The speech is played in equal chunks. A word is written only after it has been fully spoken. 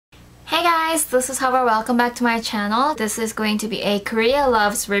Hey guys, this is Hover. Welcome back to my channel. This is going to be a Korea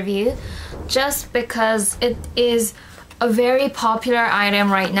Loves review just because it is a very popular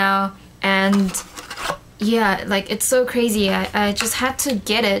item right now, and yeah, like it's so crazy. I just had to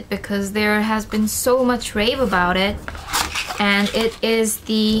get it because there has been so much rave about it, and it is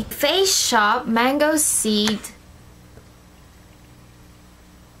the Faceshop Mango Seed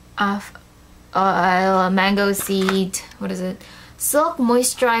Mango Seed, what is it? Silk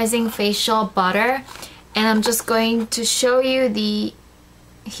Moisturizing Facial Butter. And I'm just going to show you the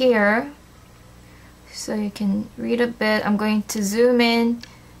here so you can read a bit. I'm going to zoom in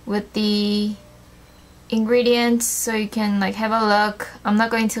with the ingredients so you can like have a look. I'm not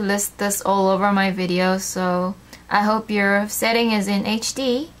going to list this all over my video, so I hope your setting is in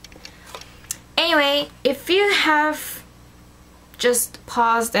HD. Anyway, if you have just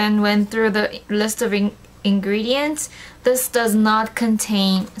paused and went through the list of ingredients, this does not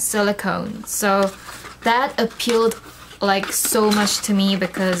contain silicone, so that appealed like so much to me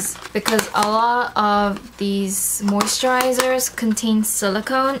because a lot of these moisturizers contain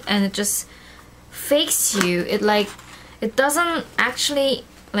silicone and it just fakes you. It doesn't actually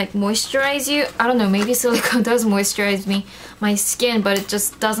like moisturize you. I don't know, maybe silicone does moisturize my skin, but it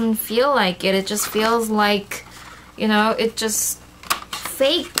just doesn't feel like it. It just feels like, you know, it just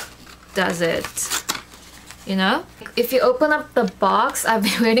fake does it, you know? If you open up the box, I've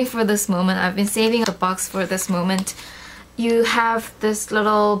been waiting for this moment. I've been saving the box for this moment. You have this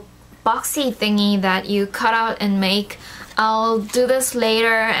little boxy thingy that you cut out and make. I'll do this later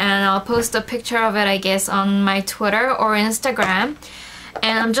and I'll post a picture of it, I guess, on my Twitter or Instagram.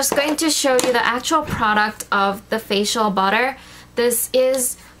 And I'm just going to show you the actual product of the facial butter. This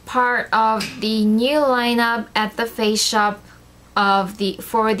is part of the new lineup at the Faceshop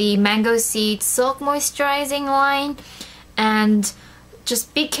for the Mango Seed Silk Moisturizing line. And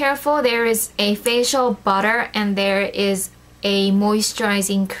just be careful, there is a facial butter and there is a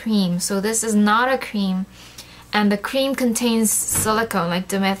moisturizing cream. So this is not a cream, and the cream contains silicone, like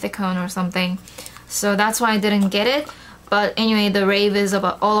dimethicone or something. So that's why I didn't get it. But anyway, the rave is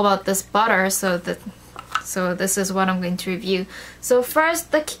all about this butter, so this is what I'm going to review. So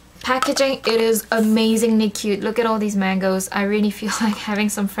first, the packaging, it is amazingly cute. Look at all these mangoes. I really feel like having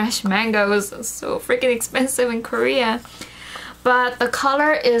some fresh mangoes. It's so freaking expensive in Korea. But the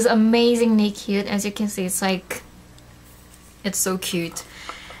color is amazingly cute. As you can see, it's so cute.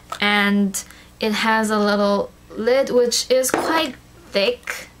 And it has a little lid which is quite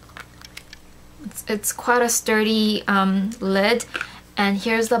thick. It's quite a sturdy lid. And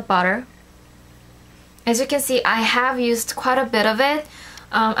here's the butter. As you can see, I have used quite a bit of it.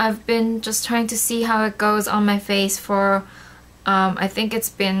 I've been just trying to see how it goes on my face for I think it's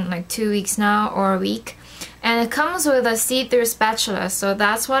been like 2 weeks now, or a week. And it comes with a see-through spatula, so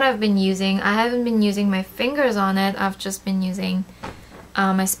that's what I've been using. I haven't been using my fingers on it. I've just been using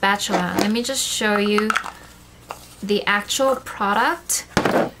my spatula. Let me just show you the actual product.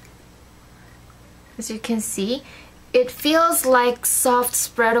 As you can see, it feels like soft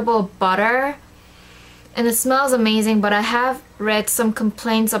spreadable butter. And it smells amazing, but I have read some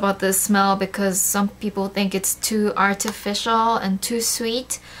complaints about the smell because some people think it's too artificial and too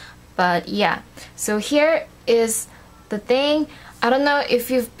sweet. But yeah, so here is the thing. I don't know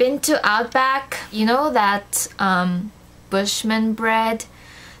if you've been to Outback. You know that Bushman bread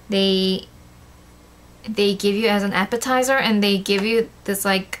they give you as an appetizer, and they give you this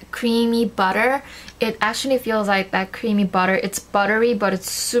like creamy butter. It actually feels like that creamy butter. It's buttery, but it's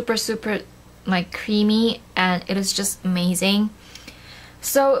super like creamy, and it is just amazing.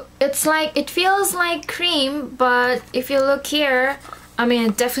 So it's like, it feels like cream, but if you look here, I mean,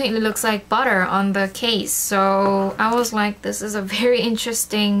 it definitely looks like butter on the case. So I was like, this is a very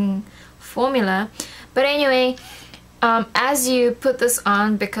interesting formula. But anyway, as you put this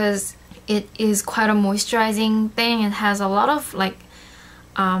on, because it is quite a moisturizing thing, it has a lot of like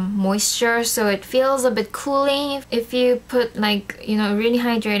moisture, so it feels a bit cooling. If you put like, you know, really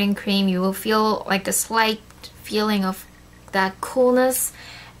hydrating cream, you will feel like a slight feeling of that coolness.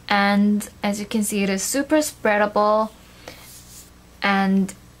 And as you can see, it is super spreadable,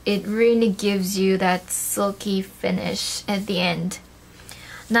 and it really gives you that silky finish at the end.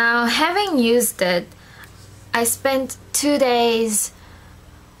 Now, having used it, I spent 2 days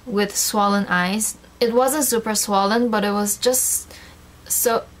with swollen eyes. It wasn't super swollen, but it was just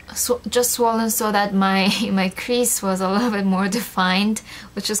swollen so that my crease was a little bit more defined,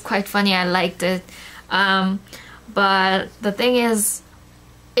 which is quite funny. I liked it. But the thing is,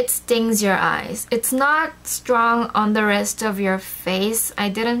 it stings your eyes. It's not strong on the rest of your face. I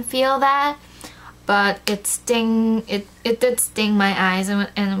didn't feel that. but it did sting my eyes,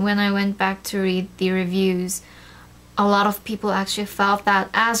 and when I went back to read the reviews, a lot of people actually felt that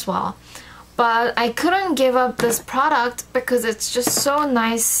as well. But I couldn't give up this product because it's just so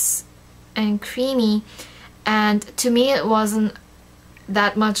nice and creamy, and to me it wasn't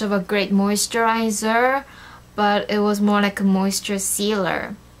that much of a great moisturizer, but it was more like a moisture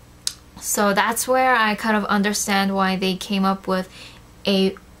sealer. So that's where I kind of understand why they came up with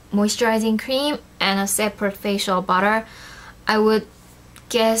a moisturizing cream and a separate facial butter. I would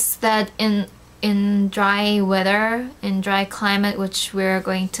guess that in dry weather, in dry climate, which we're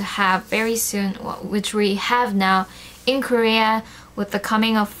going to have very soon, which we have now in Korea with the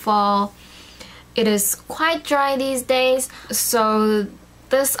coming of fall, it is quite dry these days, so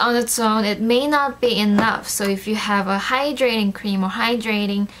this on its own, it may not be enough. So if you have a hydrating cream or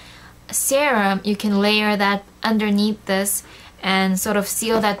hydrating serum, you can layer that underneath this and sort of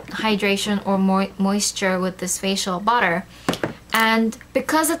seal that hydration or moisture with this facial butter. And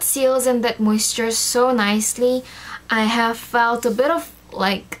because it seals in that moisture so nicely, I have felt a bit of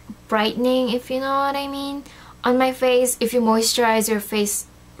like brightening, if you know what I mean, on my face. If you moisturize your face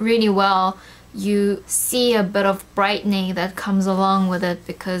really well, you see a bit of brightening that comes along with it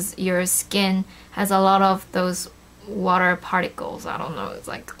because your skin has a lot of those water particles. I don't know, it's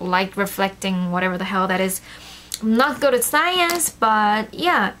like light reflecting, whatever the hell that is. I'm not good at science, but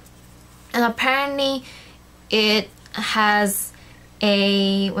yeah. And apparently it has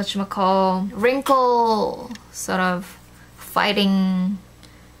a whatchamacall wrinkle sort of fighting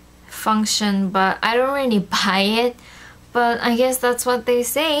function, but I don't really buy it, but I guess that's what they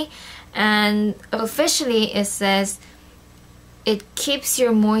say. And officially it says it keeps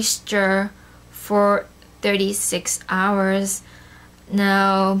your moisture for 36 hours.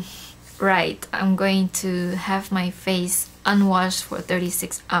 Now, right, I'm going to have my face unwashed for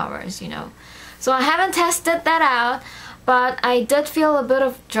 36 hours, you know. So I haven't tested that out, but I did feel a bit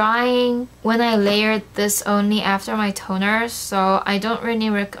of drying when I layered this only after my toner, so I don't really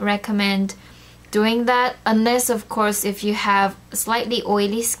recommend doing that, unless of course if you have slightly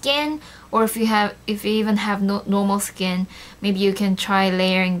oily skin, or if you even have normal skin, maybe you can try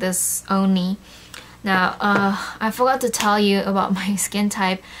layering this only. Now I forgot to tell you about my skin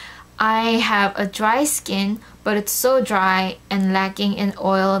type. I have a dry skin, but it's so dry and lacking in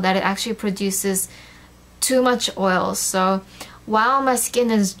oil that it actually produces too much oil. So while my skin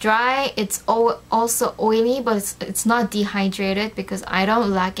is dry, it's also oily, but it's not dehydrated because I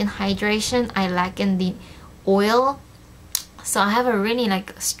don't lack in hydration, I lack in the oil. So I have a really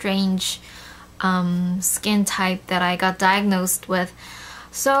like strange skin type that I got diagnosed with.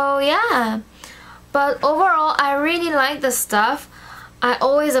 So yeah, but overall I really like this stuff. I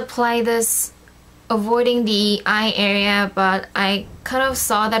always apply this avoiding the eye area, but I kind of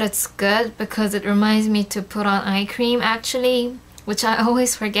saw that it's good because it reminds me to put on eye cream actually, which I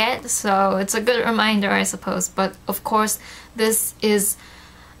always forget, so it's a good reminder I suppose. But of course this is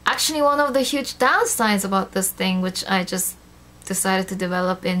actually one of the huge downsides about this thing, which I just decided to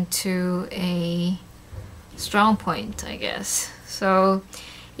develop into a strong point, I guess. So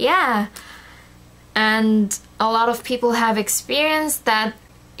yeah, and a lot of people have experienced that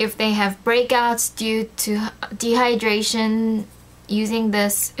if they have breakouts due to dehydration, using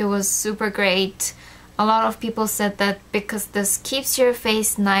this, it was super great. A lot of people said that because this keeps your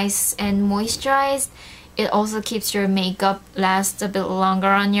face nice and moisturized, it also keeps your makeup last a bit longer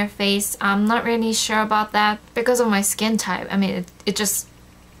on your face. I'm not really sure about that because of my skin type. I mean, it just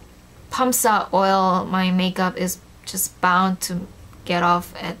pumps out oil. My makeup is just bound to get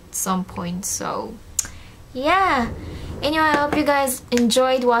off at some point, so yeah. Anyway, I hope you guys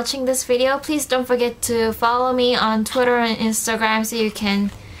enjoyed watching this video. Please don't forget to follow me on Twitter and Instagram so you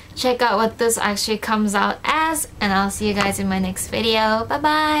can check out what this actually comes out as, and I'll see you guys in my next video. Bye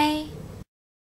bye!